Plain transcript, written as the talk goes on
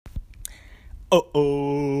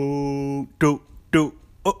Uh-oh, do,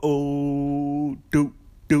 uh-oh, do,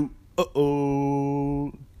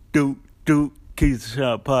 uh-oh, do, Keys to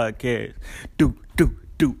Shine Podcast, do,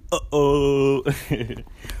 uh-oh.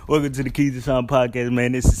 Welcome to the Keys to Shine Podcast,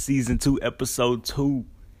 man. This is season 2, episode 2.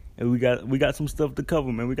 And we got some stuff to cover,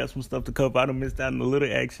 man. We got some stuff to cover. I done missed out on a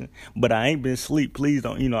little action, but I ain't been asleep. Please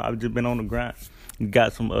don't, I've just been on the grind.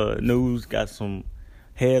 Got some news, got some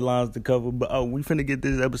headlines to cover, but we finna get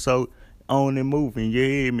this episode on and moving. You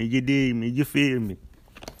hear me? You dig me? You feel me?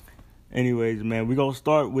 Anyways, man, we gonna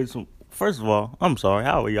start with some. First of all, I'm sorry.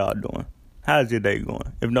 How are y'all doing? How's your day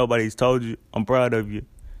going? If nobody's told you, I'm proud of you.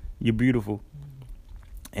 You're beautiful,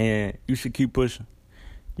 and you should keep pushing.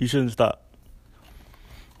 You shouldn't stop.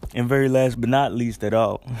 And very last but not least at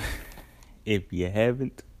all, if you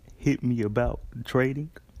haven't hit me about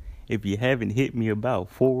trading, if you haven't hit me about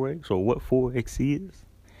Forex or what Forex is,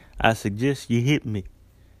 I suggest you hit me.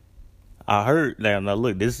 I heard, now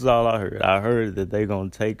look, this is all I heard. I heard that they're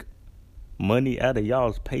going to take money out of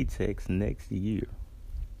y'all's paychecks next year.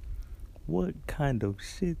 What kind of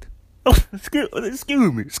shit? Oh,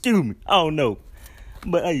 excuse me. I don't know.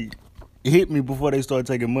 But hey, hit me before they start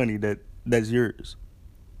taking money that's yours.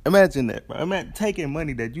 Imagine that, bro. Imagine taking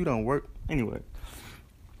money that you don't work. Anyway,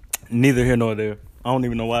 neither here nor there. I don't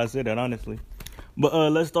even know why I said that, honestly.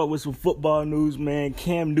 But let's start with some football news, man.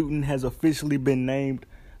 Cam Newton has officially been named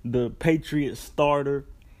the Patriots starter.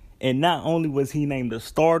 And not only was he named the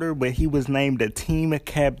starter, but he was named the team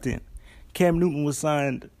captain. Cam Newton was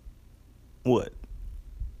signed, what?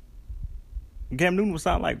 Cam Newton was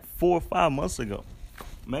signed like 4 or 5 months ago.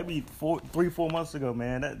 Maybe 3-4 months ago,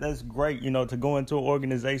 man. That's great, to go into an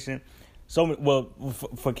organization.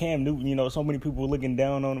 For Cam Newton, so many people were looking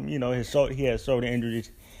down on him. He had shoulder injuries.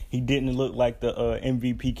 He didn't look like the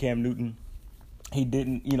MVP Cam Newton. He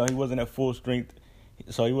didn't, he wasn't at full strength.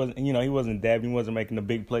 So he wasn't dabbing. He wasn't making the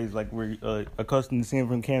big plays like we're accustomed to seeing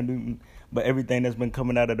from Cam Newton. But everything that's been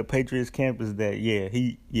coming out of the Patriots camp is that,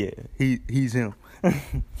 he's him.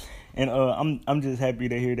 And I'm just happy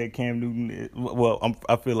to hear that Cam Newton.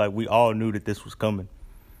 I feel like we all knew that this was coming,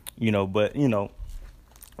 But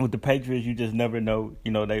with the Patriots, you just never know.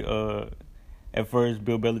 They at first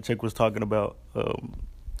Bill Belichick was talking about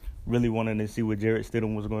really wanting to see what Jarrett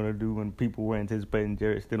Stidham was going to do, and people were anticipating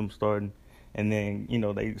Jarrett Stidham starting. And then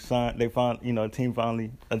a team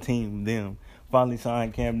finally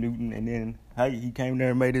signed Cam Newton, and then he came there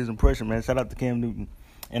and made his impression, man. Shout out to Cam Newton.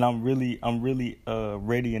 And I'm really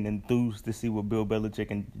ready and enthused to see what Bill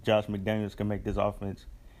Belichick and Josh McDaniels can make this offense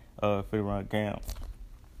fit around Cam.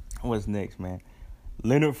 What's next, man?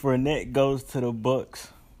 Leonard Fournette goes to the Bucs.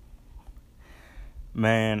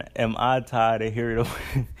 Man, am I tired of hearing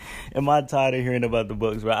about the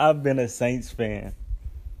Bucs? Bro, I've been a Saints fan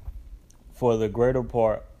for the greater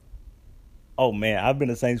part. Oh man, I've been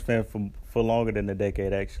a Saints fan for longer than a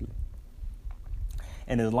decade, actually.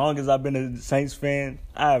 And as long as I've been a Saints fan,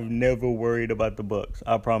 I've never worried about the Bucs.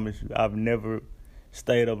 I promise you, I've never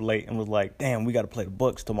stayed up late and was like, "Damn, we got to play the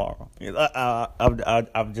Bucs tomorrow."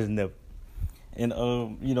 I've just never. And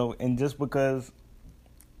and just because,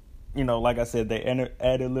 like I said, they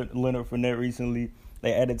added Leonard Fournette recently.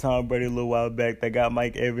 They added Tom Brady a little while back. They got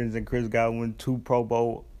Mike Evans and Chris Godwin, 2 Pro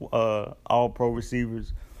Bowl, All-Pro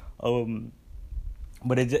receivers.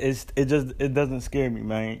 But it doesn't scare me,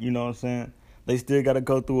 man. You know what I'm saying? They still got to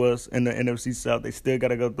go through us in the NFC South. They still got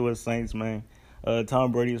to go through us Saints, man.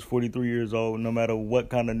 Tom Brady is 43 years old. No matter what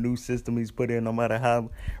kind of new system he's put in, no matter how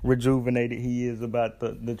rejuvenated he is about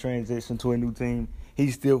the transition to a new team,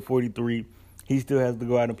 he's still 43. He still has to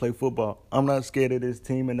go out and play football. I'm not scared of this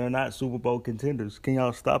team, and they're not Super Bowl contenders. Can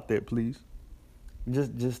y'all stop that, please?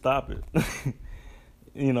 Just stop it.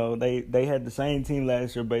 They had the same team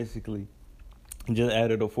last year, basically. Just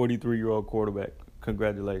added a 43-year-old quarterback.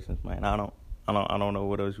 Congratulations, man. I don't know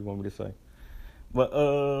what else you want me to say. But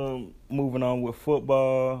moving on with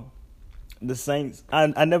football, the Saints.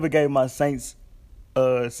 I never gave my Saints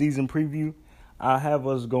season preview. I have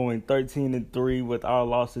us going 13-3 with our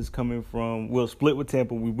losses coming from. We'll split with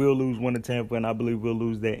Tampa. We will lose one to Tampa, and I believe we'll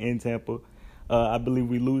lose that in Tampa. I believe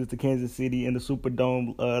we lose to Kansas City in the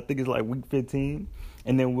Superdome. I think it's like week 15.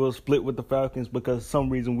 And then we'll split with the Falcons because for some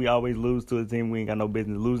reason we always lose to a team we ain't got no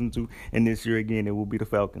business losing to. And this year, again, it will be the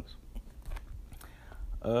Falcons.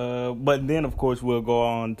 But then, of course, we'll go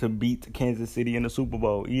on to beat Kansas City in the Super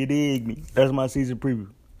Bowl. You dig me? That's my season preview.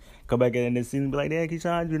 Come back at the end of the season and be like, "Damn,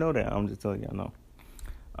 Keyshawn, you know that." I'm just telling you, I know.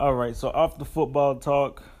 All right, so off the football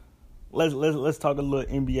talk, let's talk a little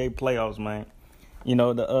NBA playoffs, man. The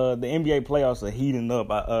NBA playoffs are heating up.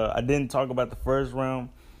 I didn't talk about the first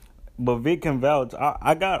round, but Vic can vouch.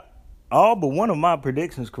 I got all but one of my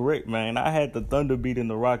predictions correct, man. I had the Thunder beating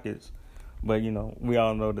the Rockets, but we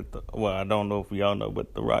all know that. I don't know if we all know,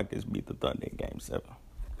 but the Rockets beat the Thunder in Game 7.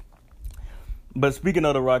 But speaking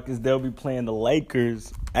of the Rockets, they'll be playing the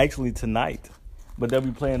Lakers actually tonight. But they'll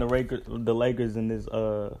be playing the Lakers in this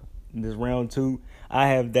round 2. I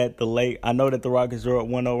have that I know that the Rockets are at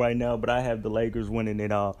 1-0 right now, but I have the Lakers winning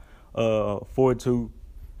it all 4-2.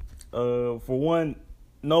 For one,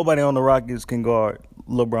 nobody on the Rockets can guard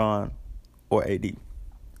LeBron or AD.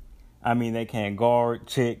 I mean, they can't guard,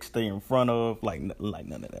 check, stay in front of, like none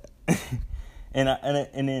of that. And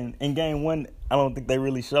then in Game 1, I don't think they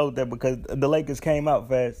really showed that because the Lakers came out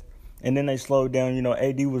fast, and then they slowed down.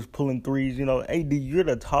 AD was pulling threes. AD, you're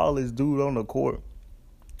the tallest dude on the court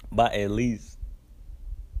by at least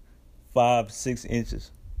 5-6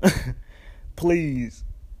 inches. Please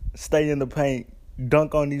stay in the paint,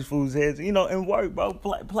 dunk on these fools' heads, and work, bro.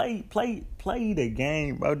 Play the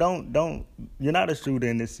game, bro. Don't. You're not a shooter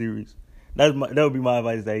in this series. That would be my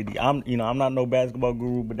advice to AD. I'm not no basketball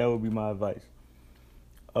guru, but that would be my advice.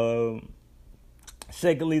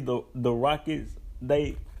 Secondly, the Rockets,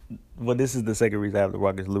 this is the second reason I have the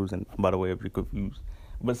Rockets losing, by the way, if you're confused.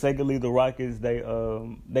 But secondly, the Rockets, they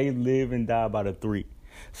live and die by the 3.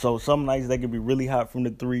 So some nights they can be really hot from the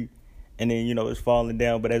 3, and then, it's falling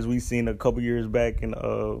down. But as we've seen a couple years back, and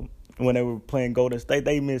when they were playing Golden State,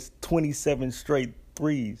 they missed 27 straight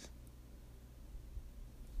threes.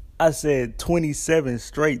 I said 27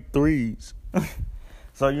 straight threes.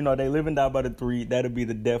 So, they live and die by the 3. That'll be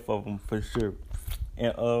the death of them for sure.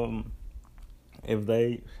 And if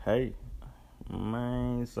they, say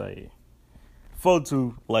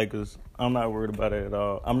 4-2 Lakers, I'm not worried about it at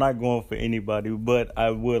all. I'm not going for anybody, but I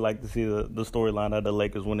would like to see the storyline of the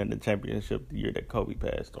Lakers winning the championship the year that Kobe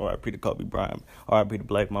passed. R.I.P. to Kobe Bryant. R.I.P. to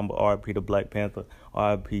Black Mamba. R.I.P. to Black Panther.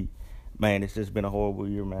 R.I.P. Man, it's just been a horrible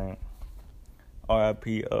year, man.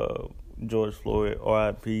 R.I.P. George Floyd.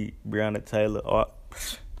 R.I.P. Breonna Taylor.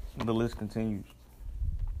 The list continues.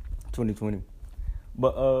 2020.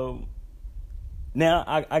 But now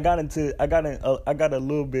I got a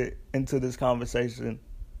little bit into this conversation,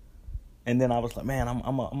 and then I was like, man, I'm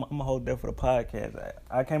gonna hold that for the podcast.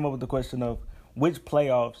 I came up with the question of which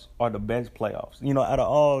playoffs are the best playoffs. Out of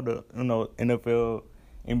all the NFL,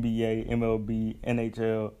 NBA, MLB,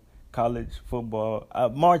 NHL, college football,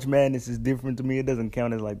 March Madness is different to me. It doesn't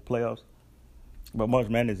count as like playoffs, but March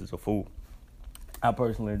Madness is a fool. I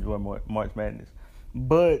personally enjoy March Madness.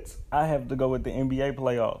 But I have to go with the NBA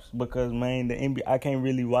playoffs because, man, the NBA, I can't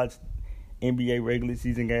really watch NBA regular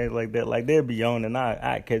season games like that. Like, they'll be on and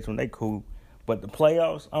I catch them. They cool. But the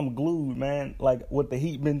playoffs, I'm glued, man. Like, what the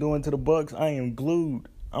Heat been doing to the Bucks, I am glued.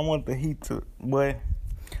 I want the Heat to,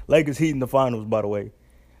 Lakers Heat in the finals, by the way.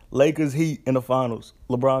 Lakers Heat in the finals.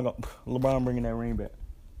 LeBron bringing that ring back.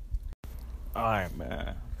 All right,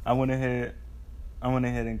 man. I went ahead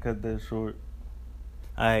and cut that short.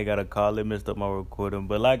 I ain't got a call. It messed up my recording.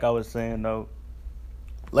 But like I was saying, though,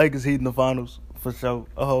 Lakers Heat in the finals, for sure.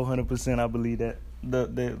 A whole 100%, I believe that.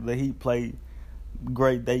 The Heat played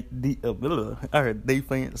great. I heard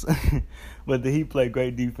defense. But the Heat played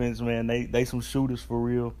great defense, man. They some shooters for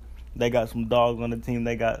real. They got some dogs on the team.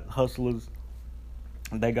 They got hustlers.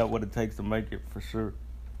 They got what it takes to make it, for sure.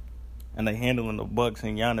 And they handling the Bucks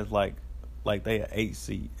and Giannis like they an 8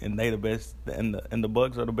 seed. And they the best. And the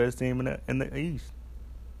Bucks are the best team in the East.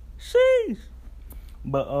 Sheesh.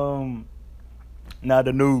 But now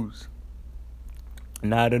the news.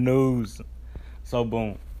 So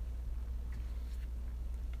boom.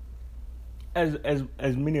 As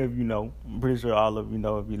many of you know, I'm pretty sure all of you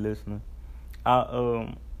know if you're listening.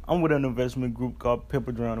 I'm with an investment group called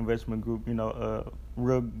Pepper Drown Investment Group.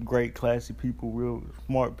 Real great, classy people, real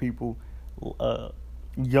smart people,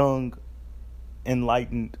 young,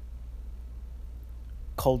 enlightened,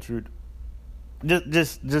 cultured.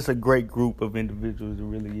 Just a great group of individuals. It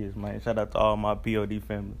really is, man. Shout out to all my POD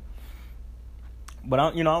family. But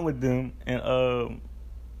I'm with them, and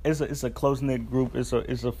it's a close knit group. It's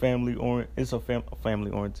a family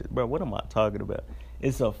oriented. Bro, what am I talking about?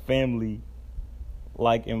 It's a family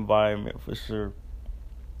like environment for sure.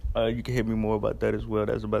 You can hit me more about that as well.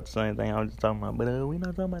 That's about the same thing I was just talking about. But we're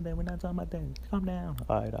not talking about that. Calm down.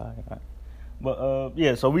 All right. But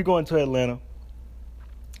yeah, so we going to Atlanta.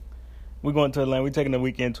 We're taking the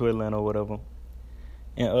weekend to Atlanta or whatever.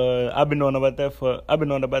 And I've been knowing about that for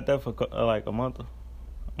like a month, a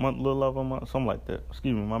little over a month, something like that.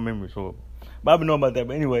 Excuse me, my memory's horrible. But I've been knowing about that.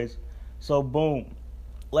 But anyways, so boom,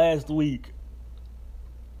 last week,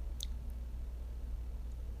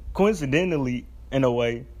 coincidentally, in a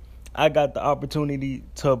way, I got the opportunity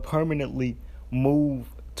to permanently move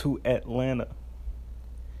to Atlanta.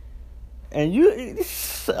 And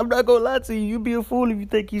I'm not gonna lie to you. You be a fool if you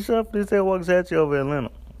think you something that walks at you over Atlanta.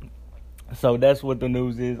 So that's what the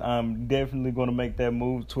news is. I'm definitely gonna make that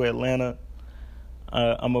move to Atlanta.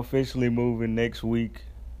 I'm officially moving next week.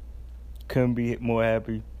 Couldn't be more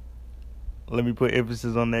happy. Let me put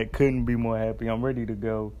emphasis on that. Couldn't be more happy. I'm ready to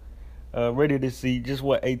go. Ready to see just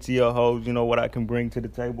what ATL holds. You know what I can bring to the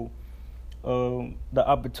table. The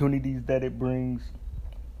opportunities that it brings.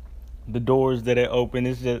 The doors that it open.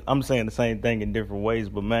 It's just I'm saying the same thing in different ways,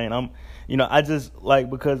 but man, I just like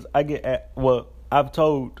because I've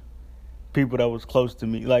told people that was close to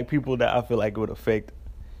me, like people that I feel like it would affect,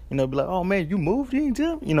 be like, oh man, you moved, you didn't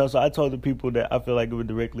tell me, so I told the people that I feel like it would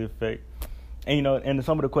directly affect, and and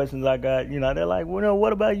some of the questions I got, they're like, well,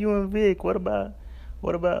 what about you and Vic? What about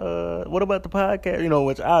the podcast?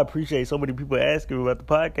 Which I appreciate so many people asking me about the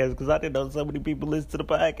podcast because I didn't know so many people listen to the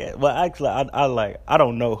podcast. Well, actually, I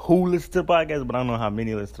don't know who listens to the podcast, but I know how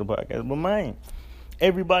many listen to the podcast. But man,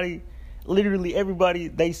 literally everybody,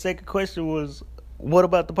 their second question was, what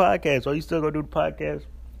about the podcast? Are you still gonna do the podcast?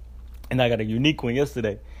 And I got a unique one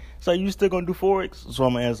yesterday. So you still gonna do Forex? So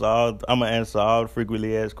I'm gonna answer all the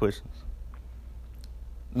frequently asked questions.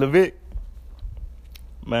 LeVic.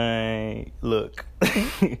 Man, look,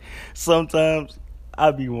 sometimes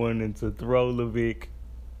I be wanting to throw LeVic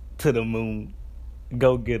to the moon,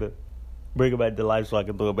 go get her, bring her back to life so I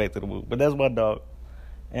can throw her back to the moon. But that's my dog.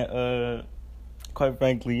 And quite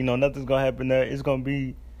frankly, nothing's gonna happen there. It's gonna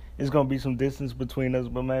be some distance between us.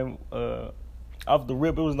 But man, off the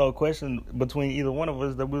rip, it was no question between either one of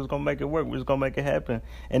us that we was gonna make it work. We was gonna make it happen,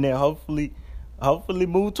 and then hopefully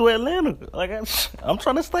move to Atlanta. Like I'm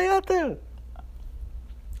trying to stay out there.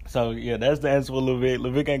 So, yeah, that's the answer for LeVic.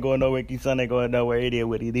 LeVic ain't going nowhere. Keyshawn ain't going nowhere. He did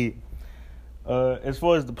what he did. As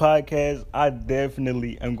far as the podcast, I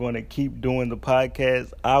definitely am going to keep doing the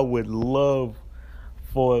podcast. I would love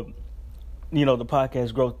for, the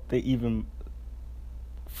podcast growth to even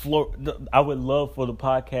I would love for the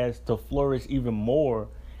podcast to flourish even more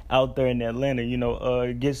out there in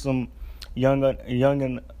Atlanta. Get some young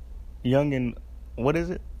and what is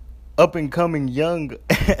it? Up and coming young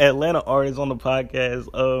Atlanta artists on the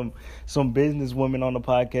podcast, some business women on the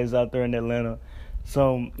podcast out there in Atlanta.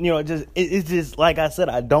 Some, it's just like I said,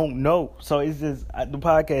 I don't know. So it's just the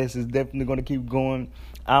podcast is definitely going to keep going.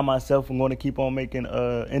 I myself am going to keep on making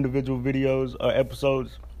individual videos or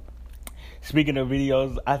episodes. Speaking of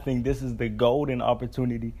videos, I think this is the golden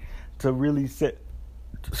opportunity to really set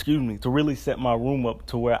my room up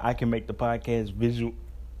to where I can make the podcast visual.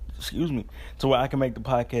 To where I can make the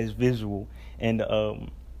podcast visual and,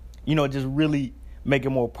 just really make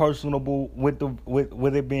it more personable with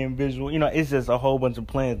it being visual. It's just a whole bunch of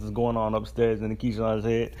plans that's going on upstairs in the Keyshawn's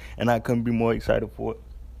head, and I couldn't be more excited for it.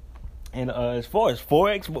 And as far as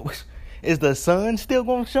Forex, is the sun still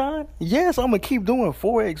going to shine? Yes, I'm going to keep doing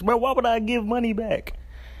Forex, bro. Why would I give money back?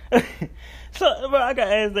 So, bro, I got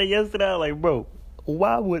asked that yesterday. I was like, bro,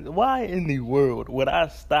 why in the world would I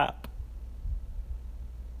stop?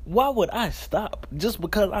 Why would I stop just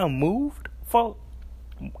because I moved? But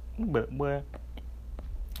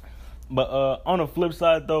on the flip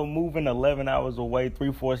side though, moving 11 hours away,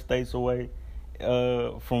 3-4 states away,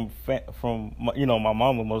 from my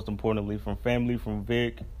mama, most importantly, from family, from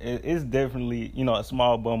Vic, it's definitely a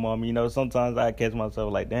small bum on me. Sometimes I catch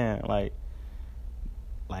myself like damn, like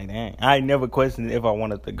damn. I never questioned if I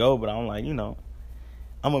wanted to go, but I'm like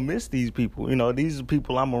I'm going to miss these people. These are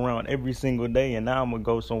people I'm around every single day, and now I'm going to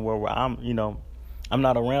go somewhere where I'm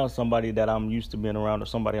not around somebody that I'm used to being around or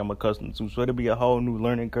somebody I'm accustomed to. So it'll be a whole new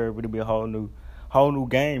learning curve. It'll be a whole new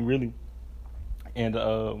game, really. And,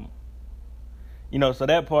 so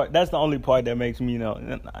that part, that's the only part that makes me,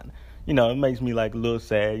 it makes me like a little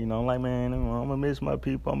sad. I'm like, man, I'm going to miss my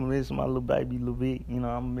people. I'm going to miss my little baby, LeVic.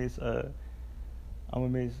 I'm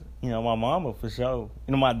going to miss, my mama for sure.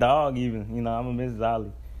 My dog even, I'm going to miss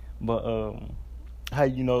Zolly. But,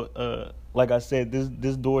 like I said,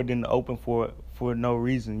 this door didn't open for no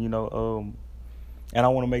reason, and I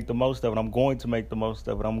want to make the most of it. I'm going to make the most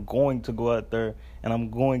of it. I'm going to go out there and I'm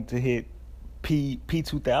going to hit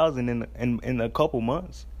P2000 in a couple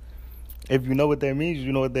months. If you know what that means,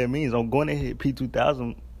 you know what that means. I'm going to hit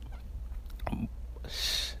P2000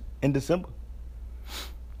 in December.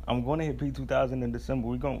 I'm going to hit P2000 in December.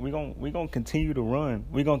 We're going to continue to run.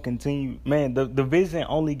 We're going to continue. Man, the vision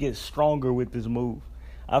only gets stronger with this move.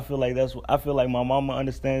 I feel like my mama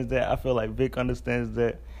understands that. I feel like Vic understands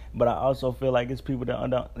that. But I also feel like it's people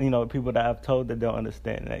that people that I've told that don't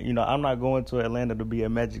understand that. I'm not going to Atlanta to be a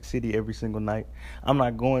Magic City every single night. I'm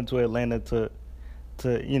not going to Atlanta to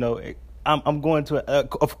I'm going to.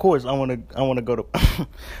 Of course, I wanna go to.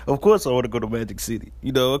 Of course, I wanna go to Magic City.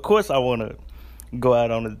 Of course, I wanna go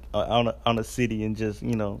out on a city and just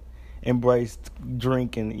embrace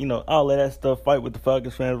drinking. All of that stuff. Fight with the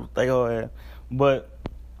Falcons fans. They all have. But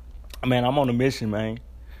man, I'm on a mission, man.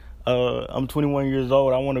 I'm 21 years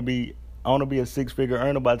old. I want to be a six-figure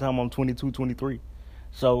earner by the time I'm 22, 23.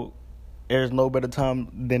 So there's no better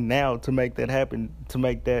time than now to make that happen, to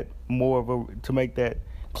make that to make that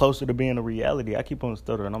closer to being a reality. I keep on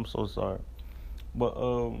stuttering. I'm so sorry. But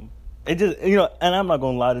it just and I'm not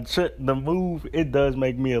gonna lie, the move, it does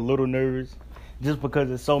make me a little nervous, just because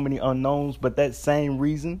there's so many unknowns. But that same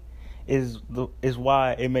reason is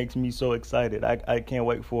why it makes me so excited. I can't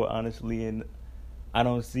wait for it, honestly, and I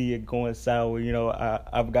don't see it going sour.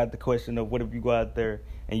 I've got the question of, what if you go out there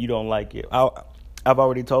and you don't like it? I've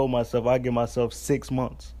already told myself I give myself 6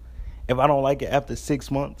 months. If I don't like it after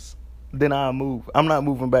 6 months, then I'll move. I'm not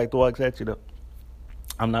moving back to Waxahachie though.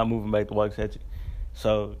 I'm not moving back to Waxahachie.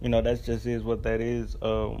 So that's just is what that is.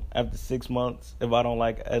 After 6 months, if I don't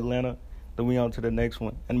like Atlanta, then we on to the next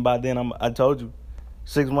one. And by then, I told you,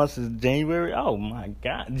 6 months is January. Oh my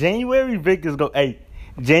God, January Vic is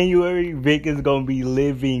gonna be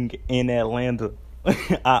living in Atlanta.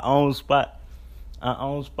 I own spot.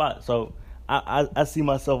 So I see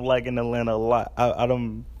myself liking Atlanta a lot. I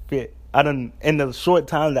don't fit. In the short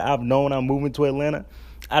time that I've known I'm moving to Atlanta,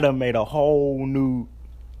 I done made a whole new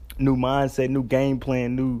mindset, new game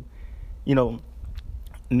plan, new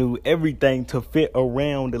everything to fit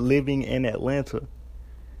around living in Atlanta.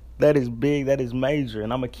 That is big. That is major.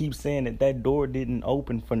 And I'm gonna keep saying that door didn't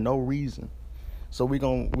open for no reason. So we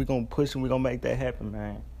gonna push and we gonna make that happen,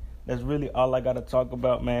 man. That's really all I gotta talk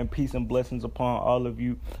about, man. Peace and blessings upon all of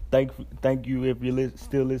you. Thank you if you're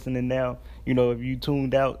still listening now. If you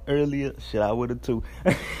tuned out earlier, shit, I would have too.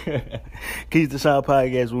 Keys to Shine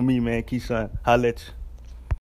podcast with me, man. Keyshawn, holla at you.